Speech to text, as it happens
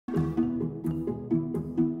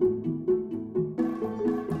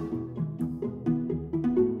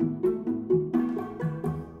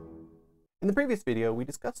the previous video, we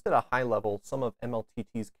discussed at a high level some of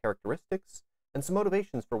MLTT's characteristics and some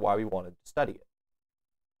motivations for why we wanted to study it.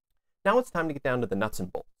 Now it's time to get down to the nuts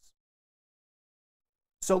and bolts.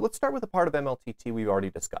 So let's start with a part of MLTT we've already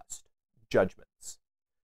discussed, judgments.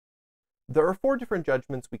 There are 4 different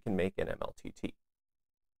judgments we can make in MLTT.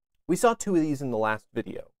 We saw 2 of these in the last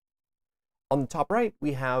video. On the top right,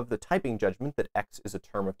 we have the typing judgment that x is a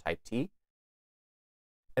term of type t.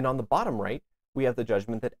 And on the bottom right, we have the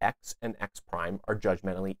judgment that x and x prime are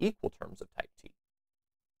judgmentally equal terms of type t.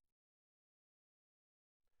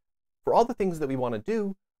 For all the things that we want to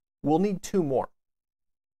do, we'll need 2 more.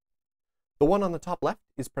 The one on the top left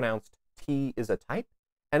is pronounced t is a type,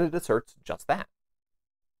 and it asserts just that.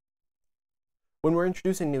 When we're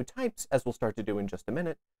introducing new types, as we'll start to do in just a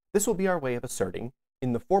minute, this will be our way of asserting,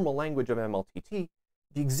 in the formal language of MLTT,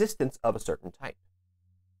 the existence of a certain type.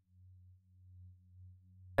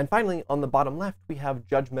 And finally, on the bottom left, we have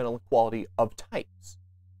judgmental equality of types.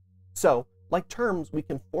 So, like terms, we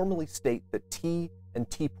can formally state that t and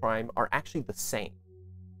t prime are actually the same.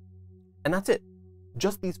 And that's it.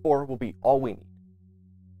 Just these 4 will be all we need.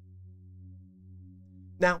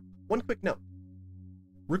 Now, one quick note.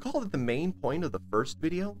 Recall that the main point of the first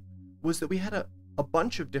video was that we had a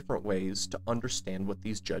bunch of different ways to understand what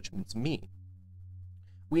these judgments mean.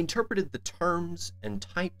 We interpreted the terms and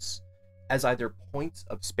types as either points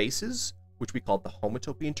of spaces, which we called the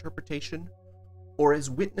homotopy interpretation, or as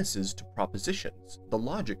witnesses to propositions, the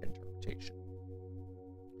logic interpretation.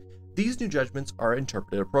 These new judgments are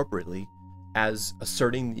interpreted appropriately as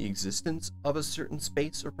asserting the existence of a certain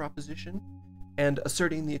space or proposition, and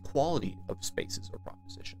asserting the equality of spaces or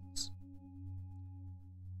propositions.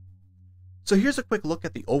 So here's a quick look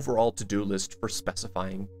at the overall to-do list for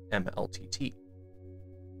specifying MLTT.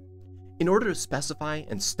 In order to specify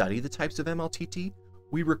and study the types of MLTT,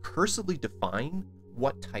 we recursively define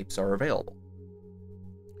what types are available.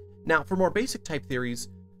 Now, for more basic type theories,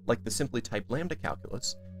 like the simply typed lambda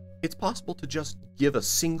calculus, it's possible to just give a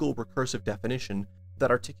single recursive definition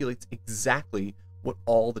that articulates exactly what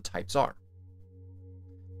all the types are.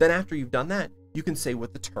 Then after you've done that, you can say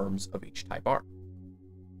what the terms of each type are.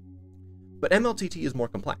 But MLTT is more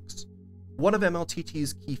complex. One of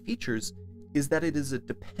MLTT's key features is that it is a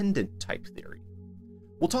dependent type theory.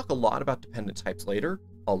 We'll talk a lot about dependent types later,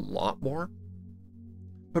 a lot more.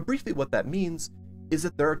 But briefly what that means is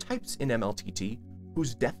that there are types in MLTT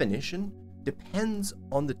whose definition depends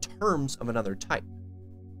on the terms of another type.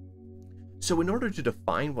 So in order to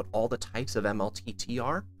define what all the types of MLTT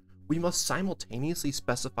are, we must simultaneously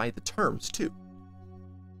specify the terms too.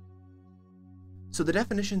 So the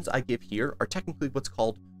definitions I give here are technically what's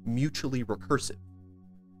called mutually recursive.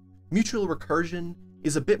 Mutual recursion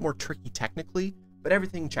is a bit more tricky technically, but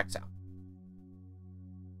everything checks out.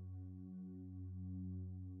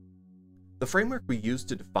 The framework we use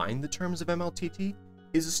to define the terms of MLTT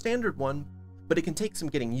is a standard one, but it can take some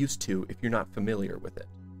getting used to if you're not familiar with it.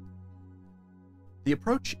 The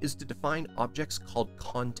approach is to define objects called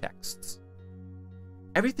contexts.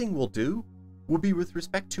 Everything we'll do will be with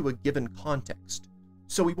respect to a given context,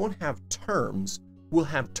 so we won't have terms, we'll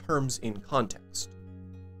have terms in context.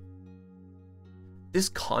 This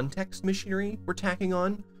context machinery we're tacking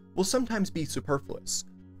on will sometimes be superfluous,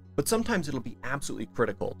 but sometimes it'll be absolutely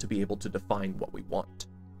critical to be able to define what we want.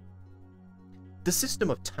 The system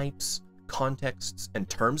of types, contexts, and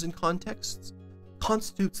terms in contexts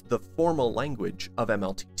constitutes the formal language of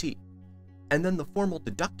MLTT, and then the formal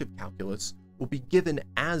deductive calculus will be given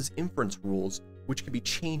as inference rules which can be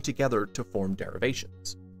chained together to form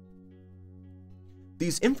derivations.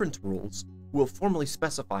 These inference rules will formally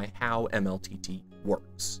specify how MLTT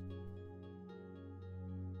works.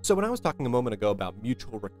 So when I was talking a moment ago about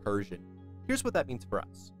mutual recursion, here's what that means for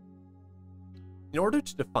us. In order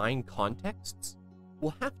to define contexts,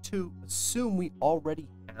 we'll have to assume we already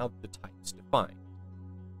have the types defined.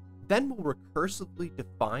 Then we'll recursively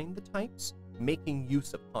define the types, making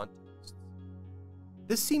use of contexts.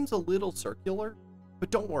 This seems a little circular,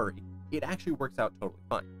 but don't worry, it actually works out totally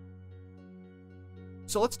fine.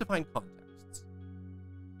 So let's define contexts.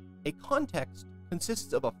 A context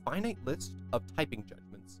consists of a finite list of typing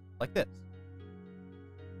judgments, like this.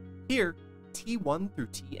 Here, t1 through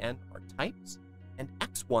tn are types, and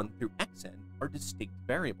x1 through xn are distinct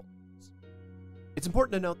variables. It's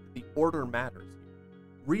important to note that the order matters here.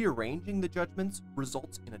 Rearranging the judgments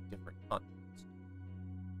results in a different context.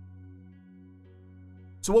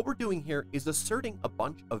 So what we're doing here is asserting a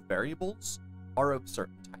bunch of variables are of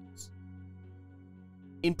certain types.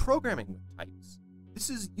 In programming with types,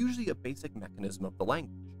 this is usually a basic mechanism of the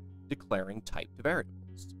language, declaring typed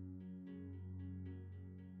variables.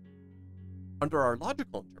 Under our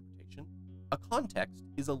logical interpretation, a context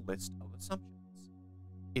is a list of assumptions.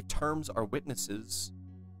 If terms are witnesses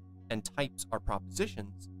and types are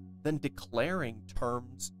propositions, then declaring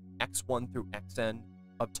terms x1 through xn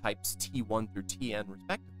of types t1 through tn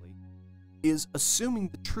respectively is assuming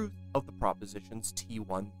the truth of the propositions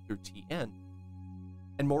t1 through tn,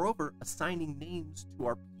 and moreover assigning names to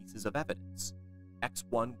our pieces of evidence.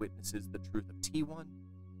 x1 witnesses the truth of t1,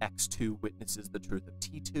 x2 witnesses the truth of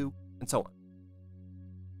t2, and so on.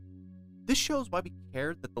 This shows why we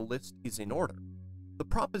care that the list is in order. The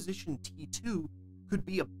proposition t2 could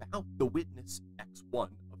be about the witness x1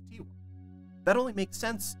 of t1. That only makes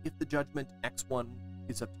sense if the judgment x1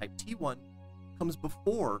 is of type t1 comes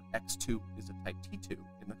before x2 is of type t2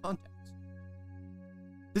 in the context.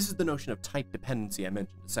 This is the notion of type dependency I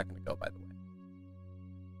mentioned a second ago, by the way.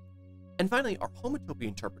 And finally, our homotopy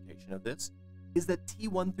interpretation of this is that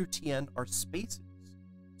t1 through tn are spaces,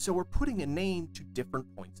 so we're putting a name to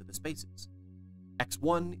different points of the spaces.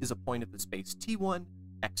 x1 is a point of the space t1,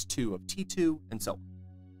 x2 of t2, and so on.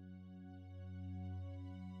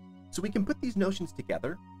 So we can put these notions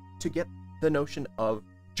together to get the notion of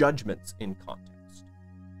judgments in context.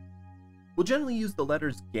 We'll generally use the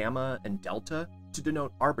letters gamma and delta to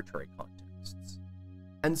denote arbitrary contexts.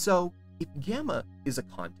 And so, if gamma is a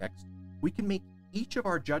context, we can make each of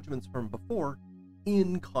our judgments from before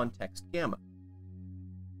in context gamma.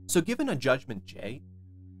 So given a judgment j,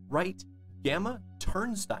 write gamma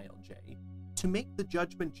turnstile j to make the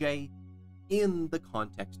judgment j in the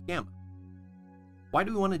context gamma. Why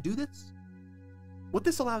do we want to do this? What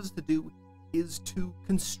this allows us to do is to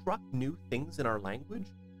construct new things in our language,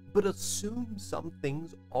 but assume some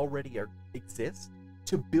things already exist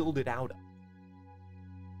to build it out of.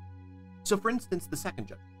 So for instance, the second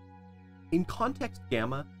judgment. In context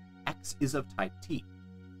gamma, x is of type t.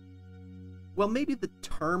 Well, maybe the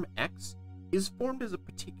term x is formed as a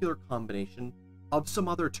particular combination of some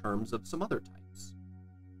other terms of some other types.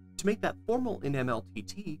 To make that formal in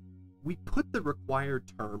MLTT, we put the required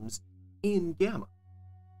terms in gamma.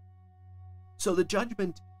 So the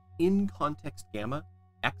judgment in context gamma,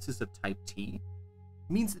 x is of type t,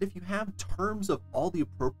 means that if you have terms of all the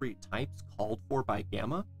appropriate types called for by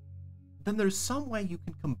gamma, then there's some way you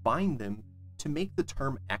can combine them to make the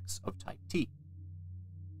term x of type t.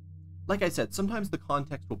 Like I said, sometimes the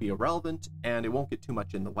context will be irrelevant and it won't get too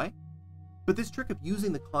much in the way, but this trick of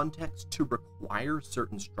using the context to require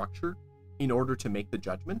certain structure in order to make the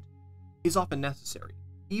judgment is often necessary,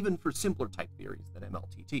 even for simpler type theories than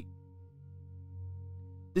MLTT.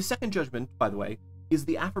 The second judgment, by the way, is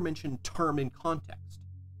the aforementioned term in context.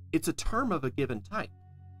 It's a term of a given type,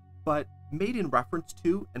 but made in reference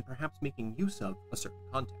to and perhaps making use of a certain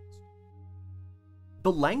context.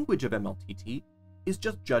 The language of MLTT is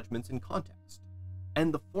just judgments in context,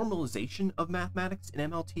 and the formalization of mathematics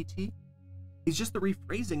in MLTT is just the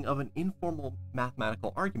rephrasing of an informal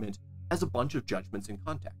mathematical argument as a bunch of judgments in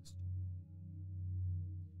context.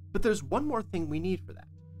 But there's one more thing we need for that,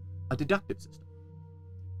 a deductive system.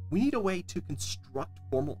 We need a way to construct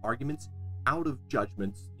formal arguments out of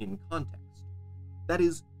judgments in context. That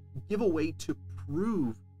is, give a way to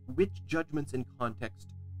prove which judgments in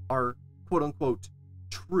context are quote-unquote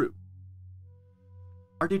true.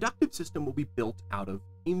 Our deductive system will be built out of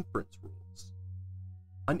inference rules.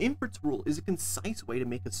 An inference rule is a concise way to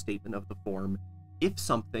make a statement of the form, if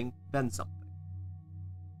something, then something.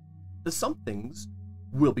 The somethings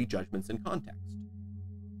will be judgments in context.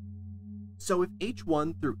 So if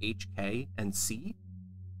h1 through hk and c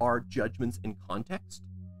are judgments in context,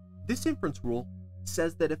 this inference rule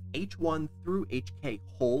says that if h1 through hk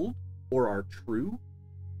hold or are true,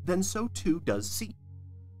 then so too does c.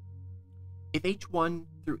 If h1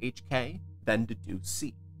 through hk, then deduce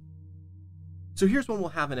c. So here's one we'll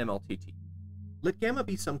have in MLTT. Let gamma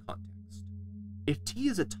be some context. If t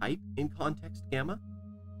is a type in context gamma,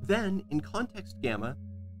 then in context gamma,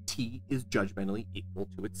 t is judgmentally equal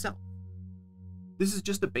to itself. This is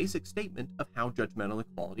just a basic statement of how judgmental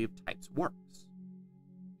equality of types works.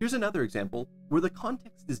 Here's another example where the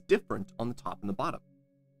context is different on the top and the bottom.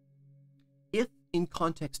 If in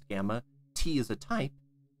context gamma, t is a type,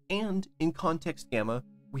 and in context gamma,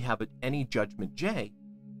 we have any judgment j,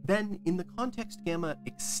 then in the context gamma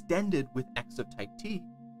extended with x of type t,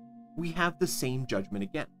 we have the same judgment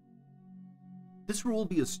again. This rule will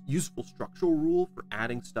be a useful structural rule for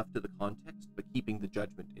adding stuff to the context but keeping the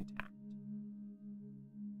judgment intact.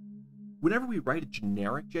 Whenever we write a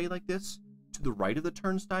generic j like this to the right of the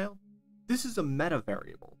turnstile, this is a meta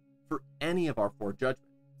variable for any of our four judgments.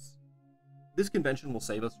 This convention will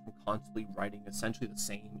save us from constantly writing essentially the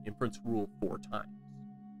same inference rule 4 times.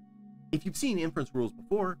 If you've seen inference rules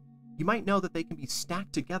before, you might know that they can be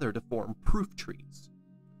stacked together to form proof trees.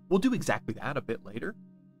 We'll do exactly that a bit later.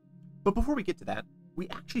 But before we get to that, we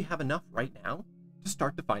actually have enough right now to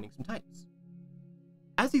start defining some types.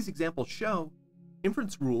 As these examples show,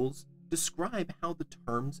 inference rules describe how the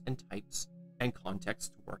terms and types and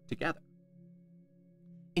contexts work together.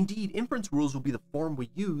 Indeed, inference rules will be the form we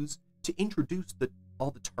use to introduce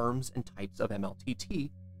all the terms and types of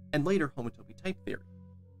MLTT and later Homotopy Type Theory.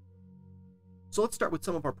 So let's start with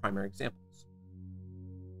some of our primary examples.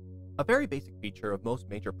 A very basic feature of most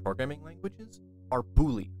major programming languages are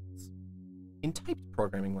Booleans. In typed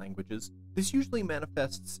programming languages, this usually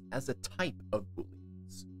manifests as a type of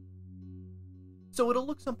Booleans. So it'll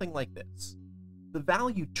look something like this. The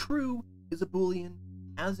value true is a Boolean,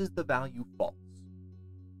 as is the value false.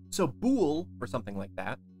 So bool, or something like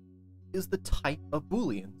that, is the type of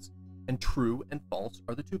Booleans, and true and false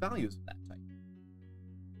are the two values of that type.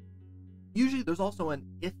 Usually there's also an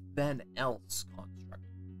if-then-else construct,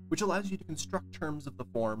 which allows you to construct terms of the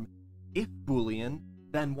form if Boolean,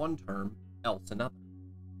 then one term, else another.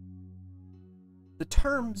 The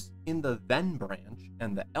terms in the then branch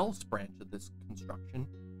and the else branch of this construction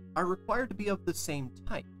are required to be of the same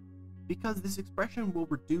type, because this expression will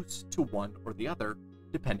reduce to one or the other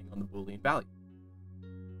depending on the Boolean value.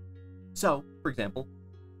 So, for example,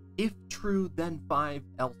 if true then 5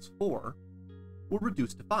 else 4 will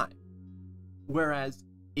reduce to 5, whereas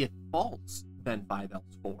if false then 5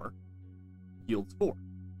 else 4 yields 4.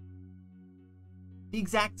 The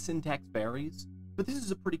exact syntax varies, but this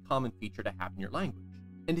is a pretty common feature to have in your language,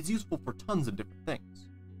 and is useful for tons of different things.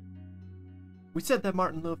 We said that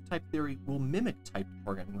Martin-Löf Type Theory will mimic typed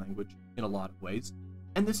programming language in a lot of ways,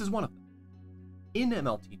 and this is one of them. In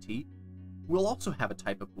MLTT, we'll also have a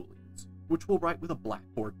type of Booleans, which we'll write with a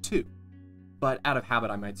blackboard too, but out of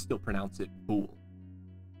habit I might still pronounce it bool.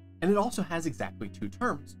 And it also has exactly two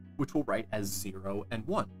terms, which we'll write as 0 and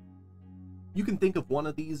 1. You can think of one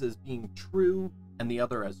of these as being true and the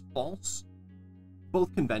other as false.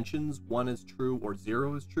 Both conventions, 1 is true or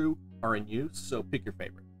 0 is true, are in use, so pick your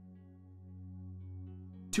favorite.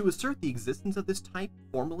 To assert the existence of this type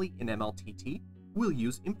formally in MLTT, we'll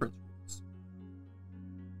use inference rules.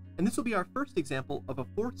 And this will be our first example of a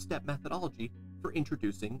 4-step methodology for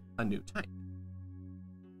introducing a new type.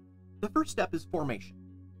 The first step is formation.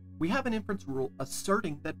 We have an inference rule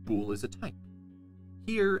asserting that bool is a type.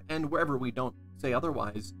 Here, and wherever we don't say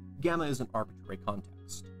otherwise, gamma is an arbitrary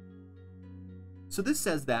context. So this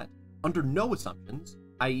says that, under no assumptions,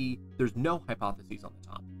 i.e. there's no hypotheses on the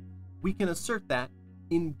top, we can assert that,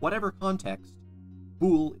 in whatever context,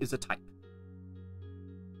 bool is a type.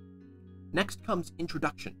 Next comes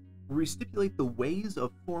introduction, where we stipulate the ways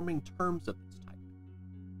of forming terms of this type.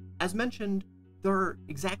 As mentioned, there are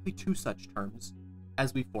exactly two such terms,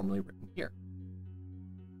 as we've formally written here.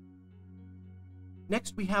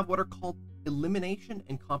 Next, we have what are called elimination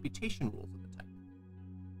and computation rules of the type.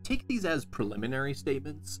 Take these as preliminary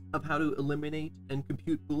statements of how to eliminate and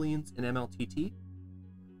compute Booleans in MLTT.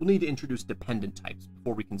 We'll need to introduce dependent types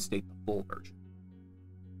before we can state the full version.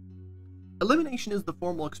 Elimination is the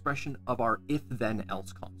formal expression of our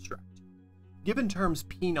if-then-else construct. Given terms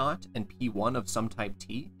p0 and p1 of some type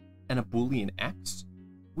t and a Boolean x,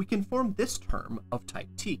 we can form this term of type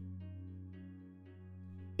t.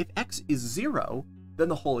 If x is 0, then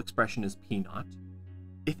the whole expression is p0.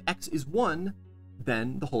 If x is 1,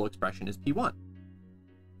 then the whole expression is p1.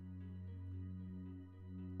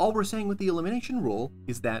 All we're saying with the elimination rule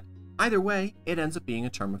is that, either way, it ends up being a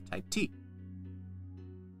term of type t.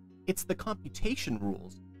 It's the computation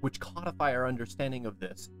rules which codify our understanding of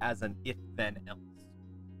this as an if-then-else.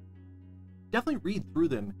 Definitely read through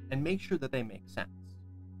them and make sure that they make sense.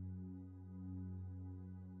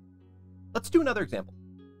 Let's do another example,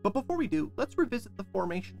 but before we do, let's revisit the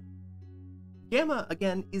formation. Gamma,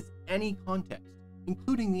 again, is any context,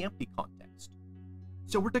 including the empty context.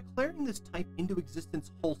 So we're declaring this type into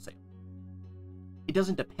existence wholesale. It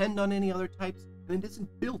doesn't depend on any other types, and it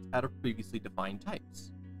isn't built out of previously defined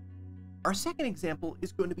types. Our second example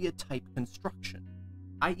is going to be a type construction,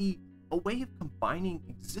 i.e. a way of combining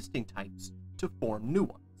existing types to form new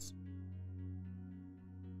ones.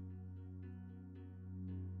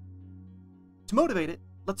 To motivate it,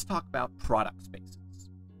 let's talk about product spaces.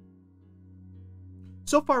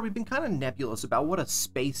 So far, we've been kind of nebulous about what a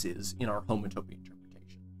space is in our homotopy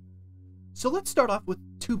interpretation. So let's start off with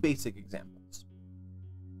two basic examples.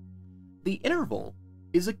 The interval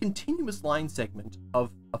is a continuous line segment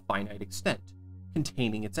of a finite extent,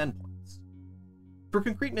 containing its endpoints. For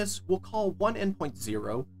concreteness, we'll call one endpoint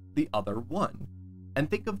 0, the other 1, and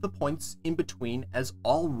think of the points in between as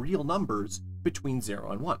all real numbers between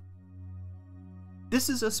 0 and 1. This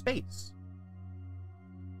is a space.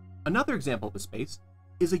 Another example of a space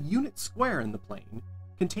is a unit square in the plane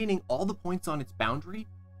containing all the points on its boundary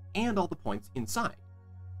and all the points inside.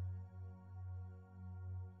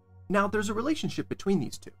 Now there's a relationship between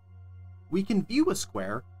these two. We can view a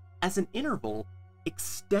square as an interval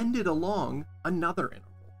extended along another interval.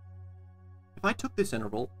 If I took this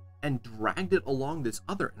interval and dragged it along this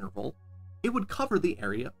other interval, it would cover the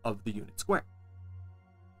area of the unit square.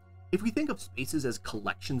 If we think of spaces as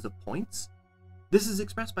collections of points, this is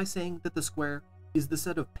expressed by saying that the square is the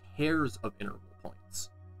set of pairs of interval points.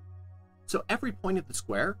 So every point of the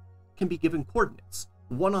square can be given coordinates,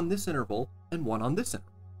 one on this interval and one on this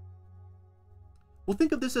interval. We'll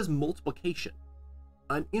think of this as multiplication.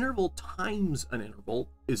 An interval times an interval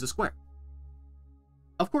is a square.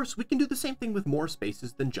 Of course, we can do the same thing with more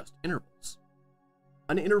spaces than just intervals.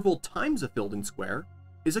 An interval times a filled-in square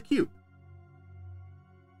is a cube.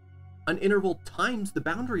 An interval times the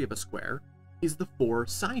boundary of a square is the 4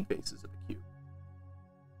 side faces of a cube.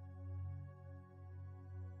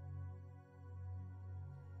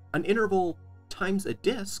 An interval times a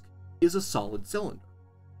disk is a solid cylinder.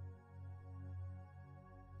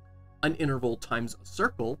 An interval times a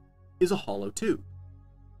circle is a hollow tube.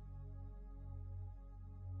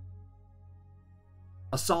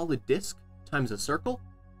 A solid disk times a circle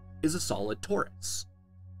is a solid torus,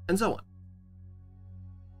 and so on.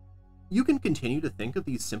 You can continue to think of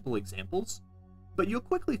these simple examples, but you'll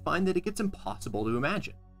quickly find that it gets impossible to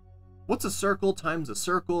imagine. What's a circle times a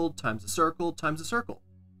circle times a circle times a circle?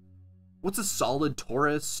 What's a solid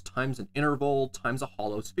torus times an interval times a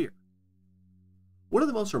hollow sphere? One of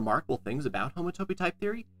the most remarkable things about homotopy type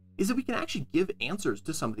theory is that we can actually give answers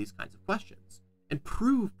to some of these kinds of questions and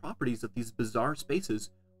prove properties of these bizarre spaces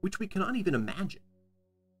which we cannot even imagine.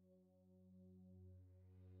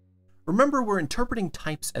 Remember, we're interpreting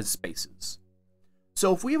types as spaces.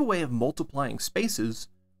 So if we have a way of multiplying spaces,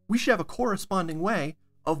 we should have a corresponding way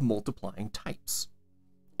of multiplying types.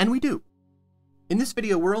 And we do. In this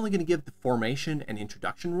video, we're only going to give the formation and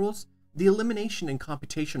introduction rules. The elimination and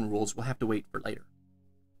computation rules will have to wait for later.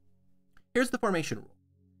 Here's the formation rule.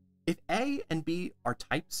 If A and B are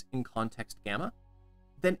types in context gamma,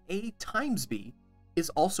 then A times B is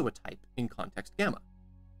also a type in context gamma.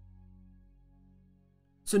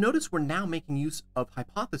 So notice we're now making use of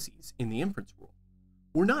hypotheses in the inference rule.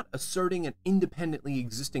 We're not asserting an independently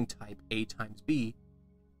existing type A times B.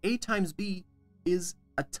 A times B is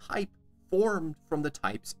a type formed from the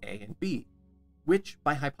types A and B, which,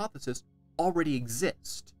 by hypothesis, already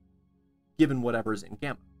exist, given whatever's in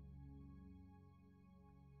gamma.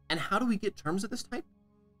 And how do we get terms of this type?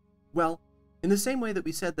 Well, in the same way that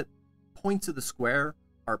we said that points of the square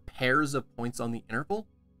are pairs of points on the interval,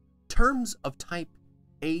 terms of type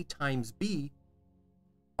A times B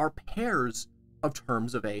are pairs of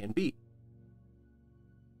terms of A and B.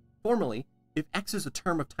 Formally, if X is a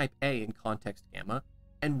term of type A in context gamma,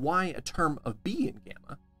 and Y a term of B in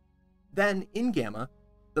gamma, then in gamma,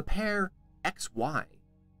 the pair XY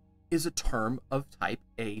is a term of type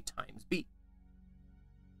A times B.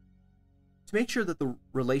 To make sure that the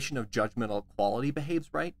relation of judgmental equality behaves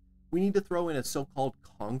right, we need to throw in a so-called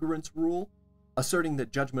congruence rule, asserting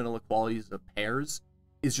that judgmental equalities of pairs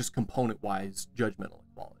is just component-wise judgmental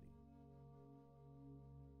equality.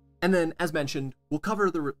 And then, as mentioned, we'll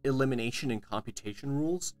cover the elimination and computation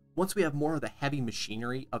rules once we have more of the heavy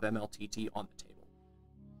machinery of MLTT on the table.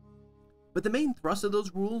 But the main thrust of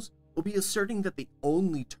those rules will be asserting that the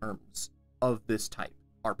only terms of this type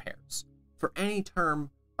are pairs. For any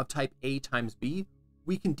term of type A times B,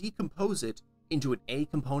 we can decompose it into an A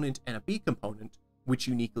component and a B component, which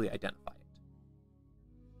uniquely identify it.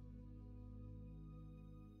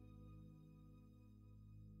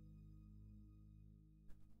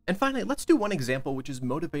 And finally, let's do one example which is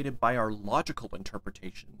motivated by our logical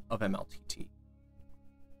interpretation of MLTT.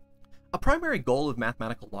 A primary goal of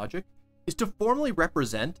mathematical logic is to formally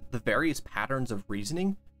represent the various patterns of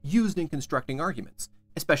reasoning used in constructing arguments,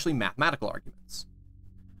 especially mathematical arguments.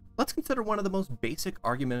 Let's consider one of the most basic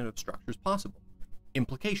argumentative structures possible,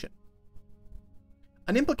 implication.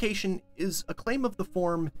 An implication is a claim of the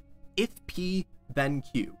form if P, then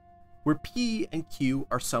Q, where P and Q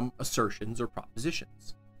are some assertions or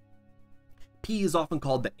propositions. P is often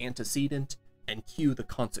called the antecedent and Q the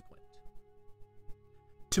consequent.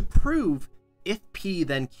 To prove if P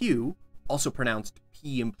then Q, also pronounced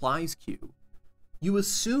P implies Q, you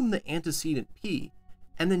assume the antecedent P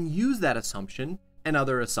and then use that assumption and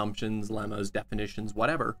other assumptions, lemmas, definitions,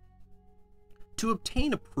 whatever, to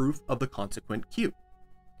obtain a proof of the consequent Q.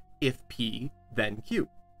 If P, then Q.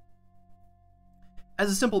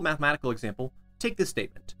 As a simple mathematical example, take this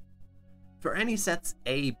statement. For any sets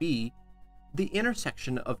A, B, the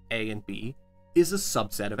intersection of A and B is a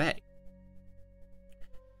subset of A.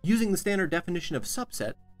 Using the standard definition of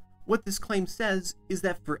subset, what this claim says is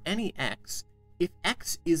that for any x, if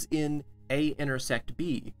x is in A intersect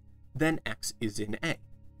B, then x is in A.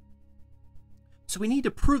 So we need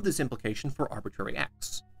to prove this implication for arbitrary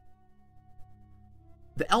x.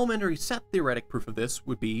 The elementary set theoretic proof of this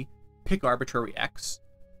would be pick arbitrary x,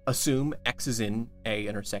 assume x is in A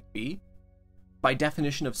intersect B. By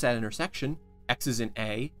definition of set intersection, x is in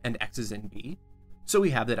A and x is in B, so we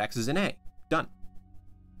have that x is in A. Done.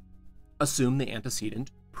 Assume the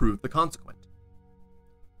antecedent, prove the consequent.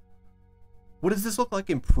 What does this look like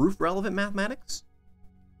in proof-relevant mathematics?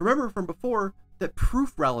 Remember from before that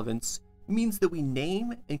proof relevance means that we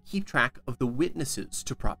name and keep track of the witnesses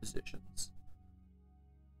to propositions.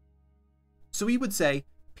 So we would say,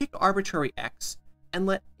 pick arbitrary x and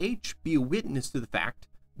let h be a witness to the fact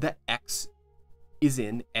that x is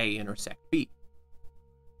in A intersect B.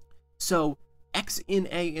 So x in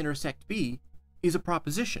A intersect B is a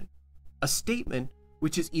proposition, a statement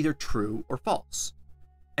which is either true or false,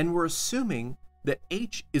 and we're assuming that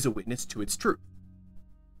h is a witness to its truth.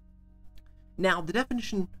 Now, the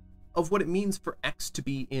definition of what it means for x to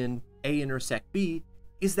be in A intersect B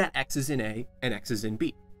is that x is in A and x is in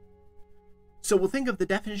B. So we'll think of the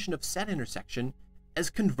definition of set intersection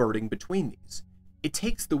as converting between these. It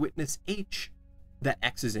takes the witness h that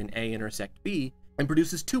x is in A intersect B and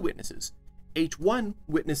produces two witnesses. h1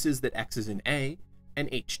 witnesses that x is in A, and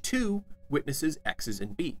h2 witnesses x is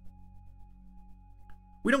in B.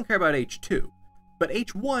 We don't care about h2, but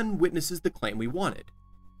h1 witnesses the claim we wanted.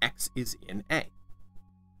 X is in A.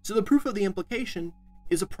 So the proof of the implication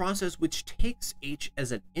is a process which takes h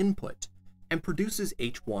as an input and produces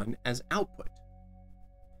h1 as output.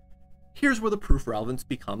 Here's where the proof relevance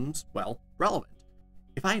becomes, well, relevant.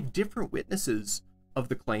 If I have different witnesses of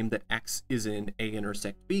the claim that x is in A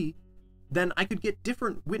intersect B, then I could get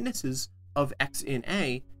different witnesses of x in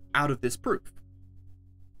A out of this proof.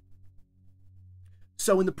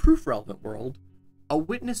 So in the proof relevant world, a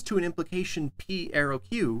witness to an implication P arrow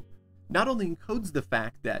Q not only encodes the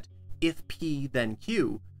fact that if P then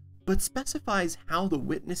Q, but specifies how the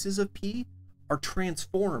witnesses of P are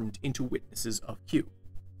transformed into witnesses of Q.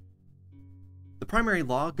 The primary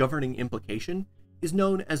law governing implication is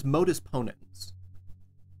known as modus ponens.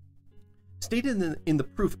 Stated in the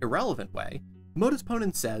proof irrelevant way, modus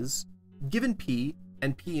ponens says, given P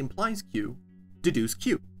and P implies Q, deduce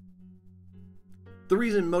Q. The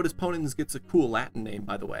reason modus ponens gets a cool Latin name,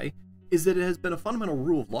 by the way, is that it has been a fundamental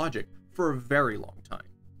rule of logic for a very long time.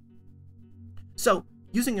 So,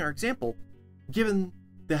 using our example, given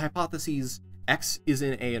the hypotheses x is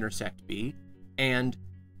in A intersect B, and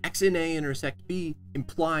x in A intersect B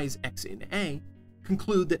implies x in A,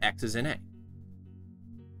 conclude that x is in A.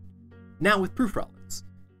 Now with proof relevance,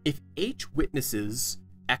 if H witnesses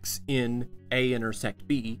x in A intersect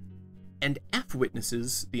B, and F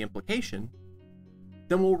witnesses the implication,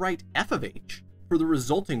 then we'll write f of H for the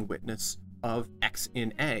resulting witness of x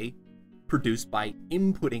in A, produced by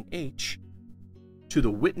inputting H to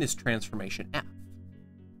the witness transformation F.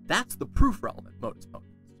 That's the proof-relevant modus ponens.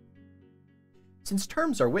 Since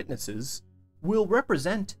terms are witnesses, we'll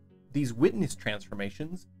represent these witness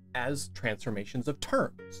transformations as transformations of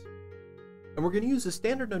terms. And we're going to use a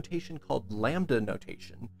standard notation called lambda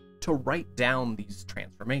notation to write down these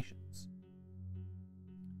transformations.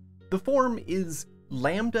 The form is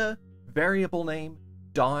lambda variable name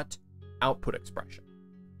dot output expression.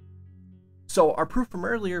 So our proof from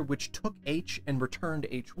earlier, which took h and returned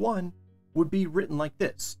h1, would be written like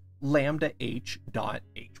this, lambda h dot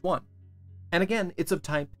h1. And again, it's of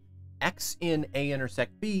type x in A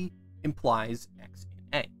intersect B implies x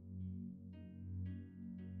in A.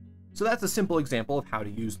 So that's a simple example of how to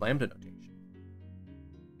use lambda notation.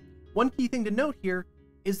 One key thing to note here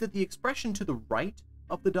is that the expression to the right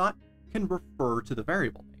of the dot can refer to the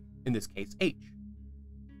variable name, in this case h.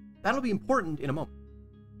 That'll be important in a moment.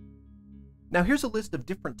 Now here's a list of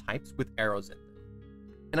different types with arrows in them,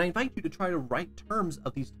 and I invite you to try to write terms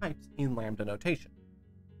of these types in lambda notation.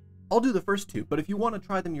 I'll do the first two, but if you want to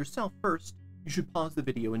try them yourself first, you should pause the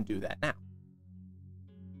video and do that now.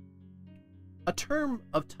 A term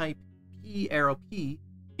of type P arrow P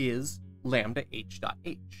is lambda h dot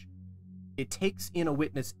h. It takes in a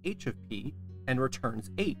witness h of P and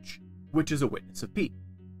returns h, which is a witness of P.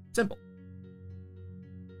 Simple.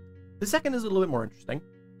 The second is a little bit more interesting.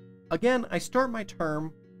 Again, I start my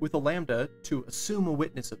term with a lambda to assume a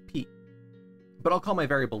witness of P, but I'll call my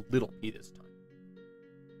variable little p this time.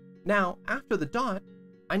 Now, after the dot,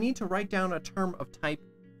 I need to write down a term of type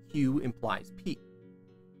Q implies P.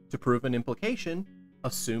 To prove an implication,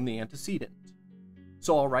 assume the antecedent.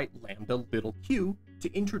 So I'll write lambda little q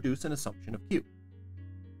to introduce an assumption of q.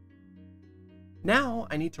 Now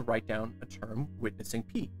I need to write down a term witnessing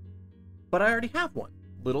p, but I already have one,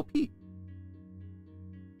 little p.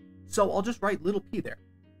 So I'll just write little p there.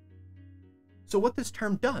 So what this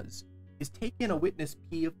term does is take in a witness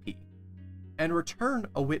p of p and return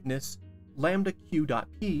a witness lambda q dot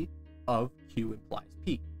p of q implies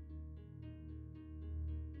p.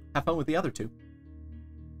 Have fun with the other two.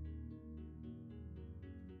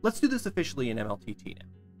 Let's do this officially in MLTT now.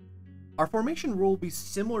 Our formation rule will be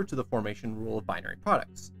similar to the formation rule of binary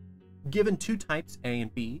products. Given two types A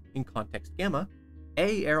and B in context gamma,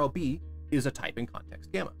 A arrow B is a type in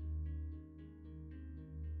context gamma.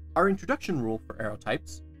 Our introduction rule for arrow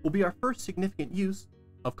types will be our first significant use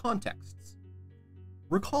of contexts.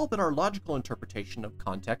 Recall that our logical interpretation of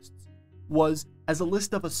contexts was as a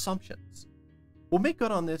list of assumptions. We'll make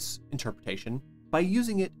good on this interpretation by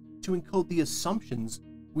using it to encode the assumptions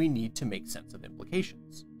we need to make sense of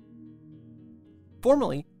implications.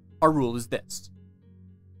 Formally, our rule is this.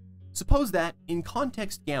 Suppose that in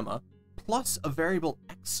context gamma plus a variable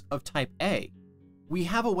x of type A, we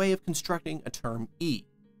have a way of constructing a term E,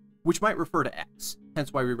 which might refer to x,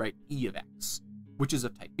 hence why we write E of x, which is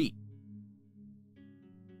of type B.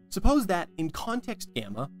 Suppose that in context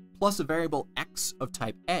gamma plus a variable x of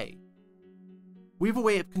type A, we have a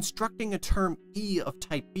way of constructing a term E of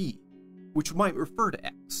type B, which might refer to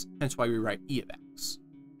x, hence why we write E of x.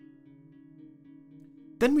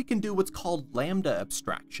 Then we can do what's called lambda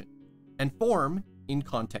abstraction, and form, in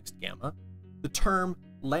context gamma, the term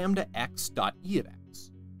lambda x dot E of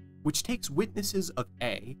x, which takes witnesses of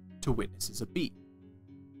A to witnesses of B,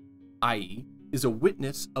 i.e. is a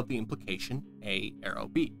witness of the implication A arrow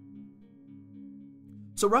B.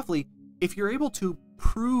 So roughly, if you're able to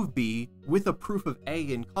prove B with a proof of A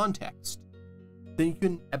in context, then you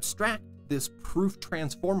can abstract this proof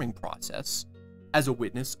transforming process as a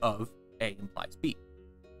witness of A implies B.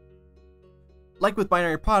 Like with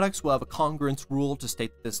binary products, we'll have a congruence rule to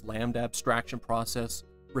state that this lambda abstraction process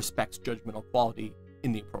respects judgmental quality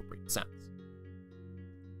in the appropriate sense.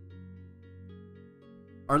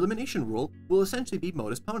 Our elimination rule will essentially be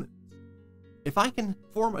modus ponens. If I can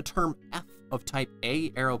form a term f of type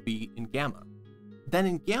A arrow B in gamma, then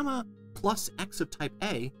in gamma plus x of type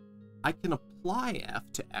A, I can apply f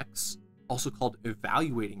to x, also called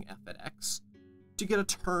evaluating f at x, to get a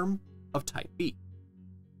term of type B.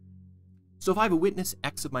 So if I have a witness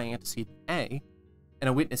x of my antecedent A, and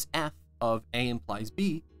a witness f of A implies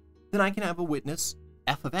B, then I can have a witness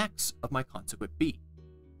f of x of my consequent B.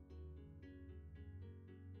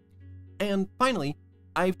 And finally,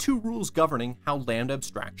 I have two rules governing how lambda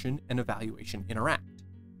abstraction and evaluation interact.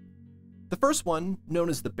 The first one, known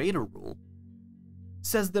as the beta rule,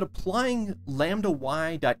 says that applying lambda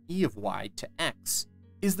y dot E of y to x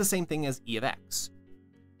is the same thing as E of x.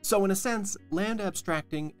 So in a sense, lambda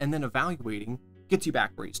abstracting and then evaluating gets you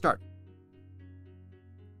back where you started.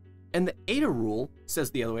 And the eta rule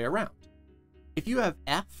says the other way around. If you have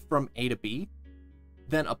f from A to B,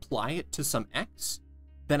 then apply it to some x,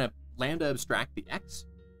 then lambda abstract the x,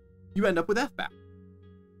 you end up with f back.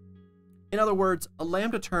 In other words, a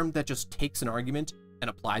lambda term that just takes an argument and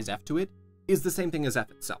applies f to it is the same thing as f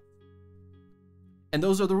itself. And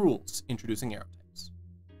those are the rules introducing arrow types.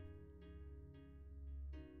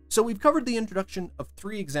 So we've covered the introduction of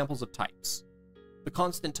three examples of types. The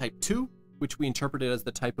constant type 2, which we interpreted as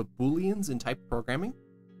the type of Booleans in type programming.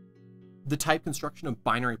 The type construction of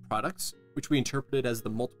binary products, which we interpreted as the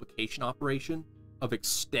multiplication operation of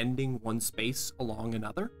extending one space along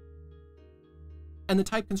another. And the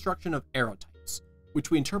type construction of arrow types,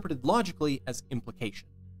 which we interpreted logically as implication.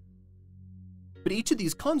 But each of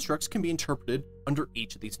these constructs can be interpreted under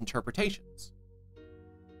each of these interpretations.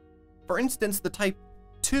 For instance, the type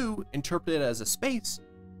 2 interpreted as a space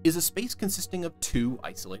is a space consisting of two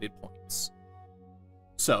isolated points.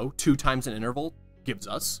 So 2 times an interval gives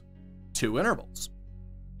us 2 intervals.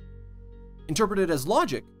 Interpreted as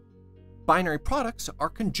logic, binary products are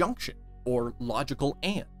conjunction or logical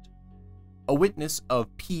and. A witness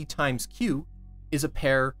of P times Q is a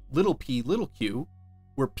pair little p little q,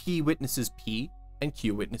 where P witnesses P and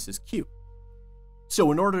Q witnesses Q.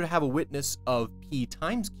 So in order to have a witness of P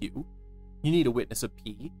times Q, you need a witness of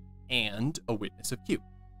P and a witness of Q.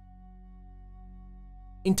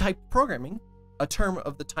 In type programming, a term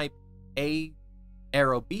of the type A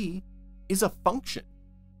arrow B is a function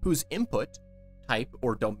whose input type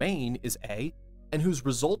or domain is A and whose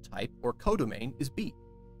result type or codomain is B.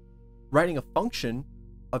 Writing a function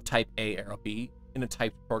of type A arrow B in a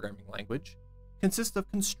typed programming language consists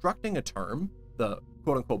of constructing a term the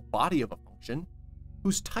quote-unquote body of a function,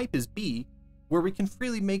 whose type is B, where we can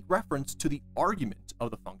freely make reference to the argument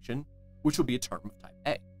of the function, which will be a term of type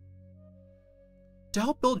A. To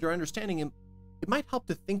help build your understanding, it might help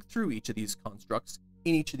to think through each of these constructs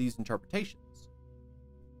in each of these interpretations.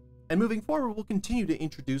 And moving forward, we'll continue to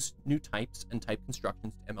introduce new types and type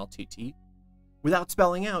constructions to MLTT without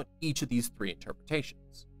spelling out each of these three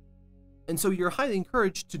interpretations. And so you're highly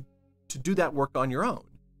encouraged to do that work on your own.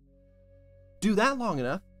 Do that long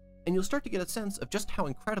enough, and you'll start to get a sense of just how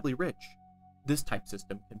incredibly rich this type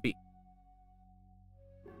system can be.